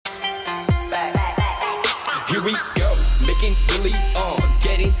Here we go, making Billy on,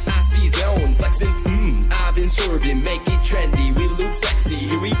 getting icy zone, flexing, I've been swerving, make it trendy, we look sexy.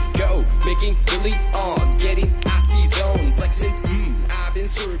 Here we go, making Billy on, getting icy zone, flexing, I've been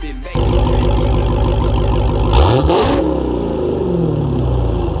swerving, make it trendy.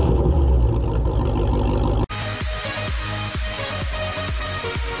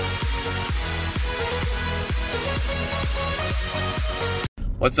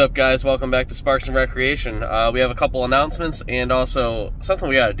 What's up, guys? Welcome back to Sparks and Recreation. We have a couple announcements and also something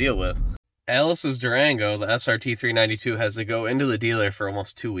we got to deal with. Alice's Durango, the SRT 392, has to go into the dealer for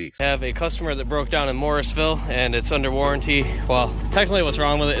almost 2 weeks. I have a customer that broke down in Morrisville and it's under warranty. Well, technically what's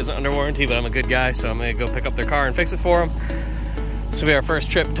wrong with it isn't under warranty, but I'm a good guy, so I'm going to go pick up their car and fix it for them. This will be our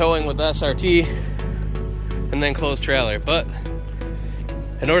first trip towing with the SRT and then closed trailer. But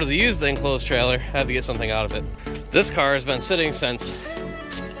in order to use the enclosed trailer, I have to get something out of it. This car has been sitting since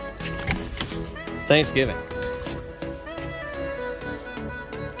Thanksgiving.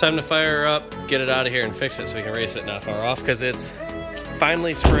 Time to fire her up, get it out of here and fix it so we can race it not far off because it's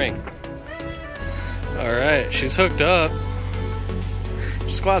finally spring. All right, she's hooked up.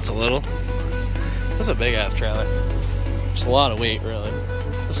 She squats a little. That's a big ass trailer. It's a lot of weight, really.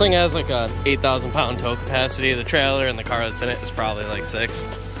 This thing has like a 8,000 pound tow capacity. The trailer and the car that's in it is probably like 6.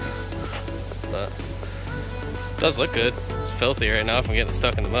 But it does look good. It's filthy right now if I'm getting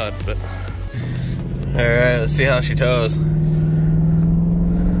stuck in the mud, but. All right, let's see how she tows.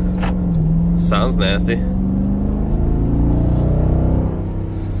 Sounds nasty.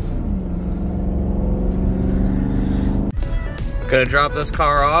 Gonna drop this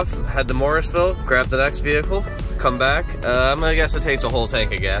car off, head to Morrisville, grab the next vehicle, come back. I'm gonna guess it takes a whole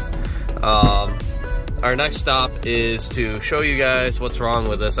tank of gas. Our next stop is to show you guys what's wrong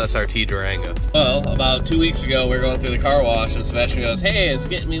with this SRT Durango. Well, about 2 weeks ago, we were going through the car wash and Sebastian goes, "Hey, it's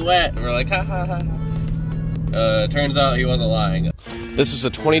getting me wet." And we're like, ha ha ha. Turns out he wasn't lying. This is a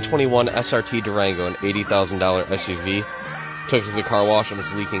 2021 SRT Durango, an $80,000 SUV. Took it to the car wash and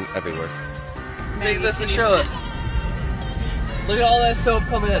it's leaking everywhere. Take this and show it. Look at all that soap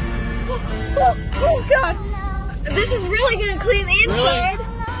coming in. Oh God! This is really gonna clean the inside. Really?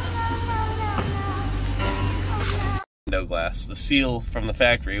 No glass. The seal from the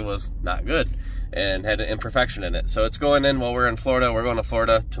factory was not good and had an imperfection in it. So it's going in while we're in Florida. We're going to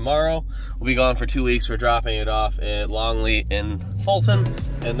Florida tomorrow. We'll be gone for 2 weeks. We're dropping it off at Longley in Fulton,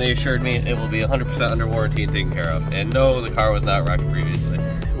 and they assured me it will be 100% under warranty and taken care of. And no, the car was not wrecked previously.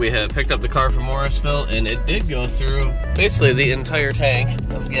 We had picked up the car from Morrisville, and it did go through basically the entire tank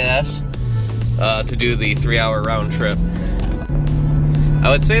of gas to do the 3-hour round trip. I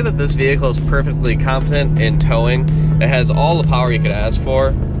would say that this vehicle is perfectly competent in towing. It has all the power you could ask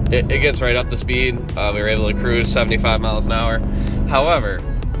for. It gets right up to speed. We were able to cruise 75 miles an hour. However,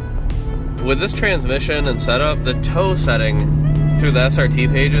 with this transmission and setup, the tow setting through the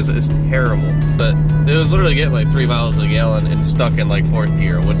SRT pages is terrible. But it was literally getting like 3 miles a gallon and stuck in like 4th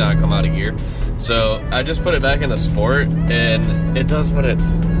gear. It would not come out of gear. So I just put it back into sport and it does what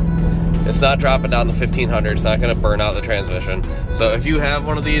it's not dropping down to 1500. It's not going to burn out the transmission. So if you have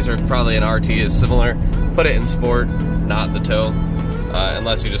one of these, or probably an RT is similar, put it in sport, not the tow.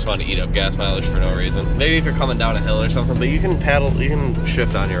 Unless you just want to eat up gas mileage for no reason. Maybe if you're coming down a hill or something, but you can paddle, you can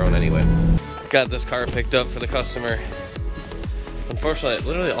shift on your own anyway. Got this car picked up for the customer. Unfortunately,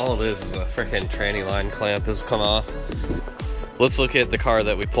 literally all it is a freaking tranny line clamp has come off. Let's look at the car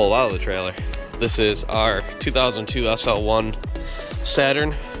that we pulled out of the trailer. This is our 2002 SL1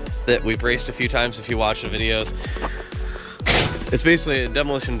 Saturn that we've raced a few times if you watch the videos. It's basically a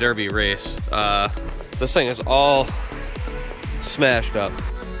demolition derby race. This thing is all smashed up.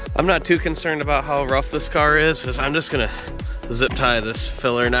 I'm not too concerned about how rough this car is because I'm just gonna zip tie this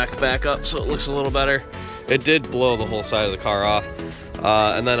filler neck back up so it looks a little better. It did blow the whole side of the car off.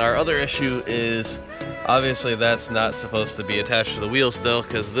 And then our other issue is obviously that's not supposed to be attached to the wheel still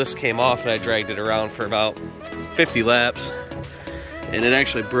because this came off and I dragged it around for about 50 laps and it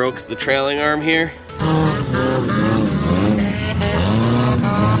actually broke the trailing arm here.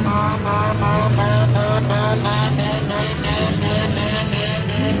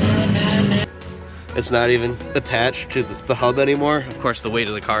 It's not even attached to the hub anymore. Of course, the weight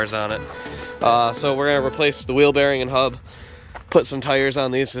of the car is on it. So we're gonna replace the wheel bearing and hub, put some tires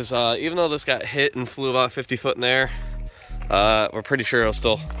on these, because even though this got hit and flew about 50 foot in the air, we're pretty sure it'll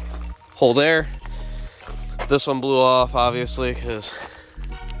still hold air. This one blew off, obviously, because,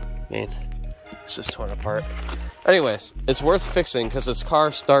 man, it's just torn apart. Anyways, it's worth fixing because this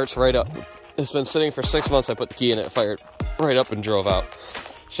car starts right up. It's been sitting for 6 months. I put the key in it, fired right up and drove out.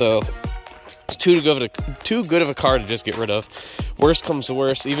 So too good of a car to just get rid of. Worst comes to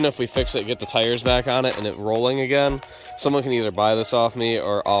worst, even if we fix it, get the tires back on it and it rolling again, someone can either buy this off me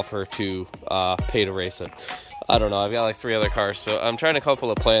or offer to pay to race it. I don't know, I've got like 3 other cars, so I'm trying to come up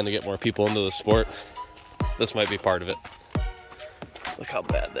with a plan to get more people into the sport. This might be part of it. Look how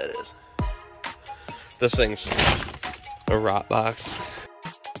bad that is. This thing's a rot box.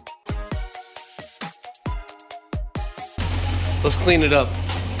 Let's clean it up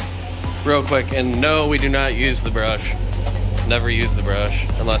real quick. And no, we do not use the brush. Never use the brush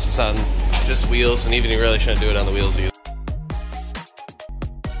unless it's on just wheels, and even you really shouldn't do it on the wheels either.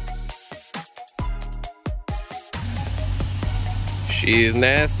 She's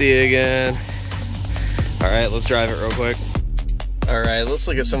nasty again. All right, let's drive it real quick. All right, let's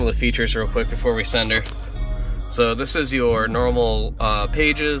look at some of the features real quick before we send her. So this is your normal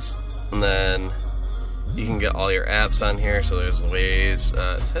pages, and then you can get all your apps on here. So there's Waze.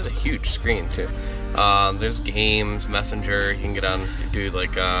 It has a huge screen too. There's games, Messenger. You can get on, do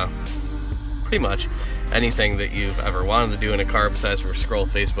like pretty much anything that you've ever wanted to do in a car besides scroll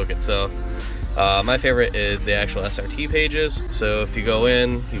Facebook itself. My favorite is the actual SRT pages. So if you go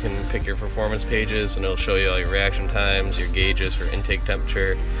in, you can pick your performance pages and it'll show you all your reaction times, your gauges for intake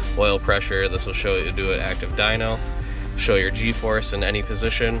temperature, oil pressure. This will show you to do an active dyno, show your G-force in any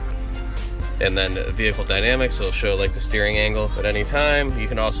position, and then vehicle dynamics. It'll show like the steering angle at any time. You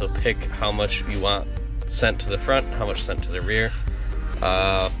can also pick how much you want sent to the front, how much sent to the rear.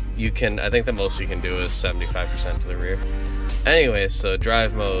 I think the most you can do is 75% to the rear. Anyways, so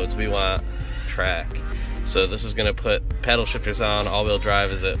drive modes, we want track. So this is gonna put paddle shifters on, all-wheel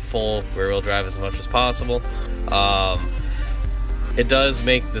drive is at full, rear-wheel drive as much as possible. It does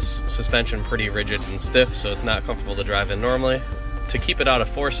make this suspension pretty rigid and stiff, so it's not comfortable to drive in normally. To keep it out of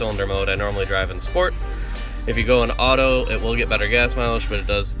 4-cylinder mode, I normally drive in sport. If you go in auto, it will get better gas mileage, but it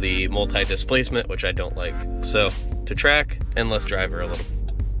does the multi-displacement, which I don't like. So to track, and let's drive her a little.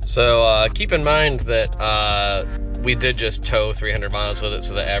 So keep in mind that we did just tow 300 miles with it,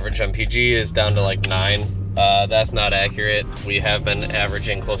 so the average MPG is down to like 9. That's not accurate. We have been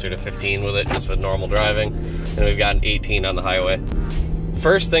averaging closer to 15 with it, just with normal driving, and we've gotten 18 on the highway.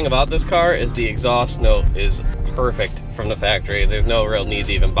 First thing about this car is the exhaust note is perfect from the factory. There's no real need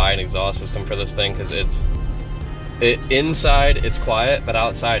to even buy an exhaust system for this thing, because inside it's quiet, but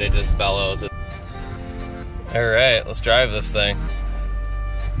outside it just bellows. All right, let's drive this thing.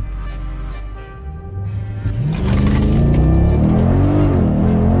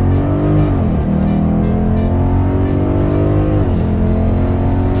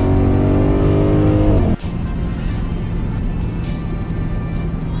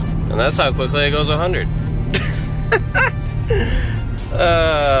 And that's how quickly it goes 100.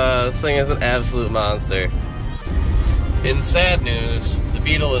 This thing is an absolute monster. In sad news, the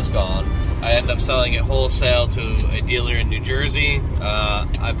Beetle is gone. I ended up selling it wholesale to a dealer in New Jersey.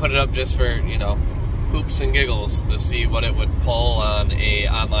 I put it up just for, you know, hoops and giggles to see what it would pull on a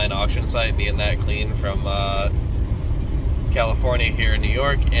online auction site, being that clean from California here in New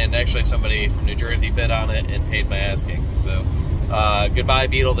York, and actually somebody from New Jersey bid on it and paid my asking. So goodbye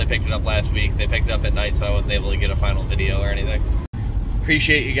Beetle. They picked it up last week. They picked it up at night, so I wasn't able to get a final video or anything.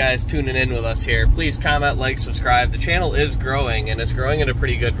 Appreciate you guys tuning in with us here. Please comment, like, subscribe. The channel is growing, and it's growing at a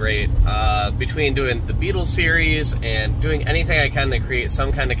pretty good rate. Between doing the Beetle series and doing anything I can to create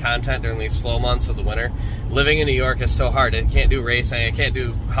some kind of content during these slow months of the winter. Living in New York is so hard. I can't do racing, I can't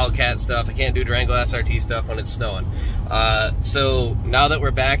do Hellcat stuff, I can't do Durango SRT stuff when it's snowing. So now that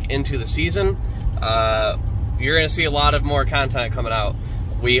we're back into the season, you're going to see a lot of more content coming out.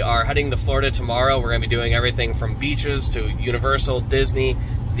 We are heading to Florida tomorrow. We're going to be doing everything from beaches to Universal, Disney,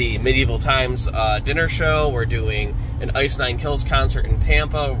 the Medieval Times dinner show. We're doing an Ice Nine Kills concert in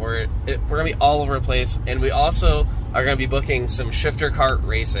Tampa. We're going to be all over the place. And we also are going to be booking some shifter cart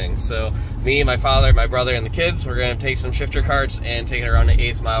racing. So me, my father, my brother, and the kids, we're going to take some shifter carts and take it around an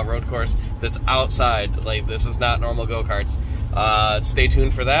 8th mile road course that's outside. Like, this is not normal go-karts. Stay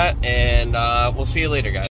tuned for that, and we'll see you later, guys.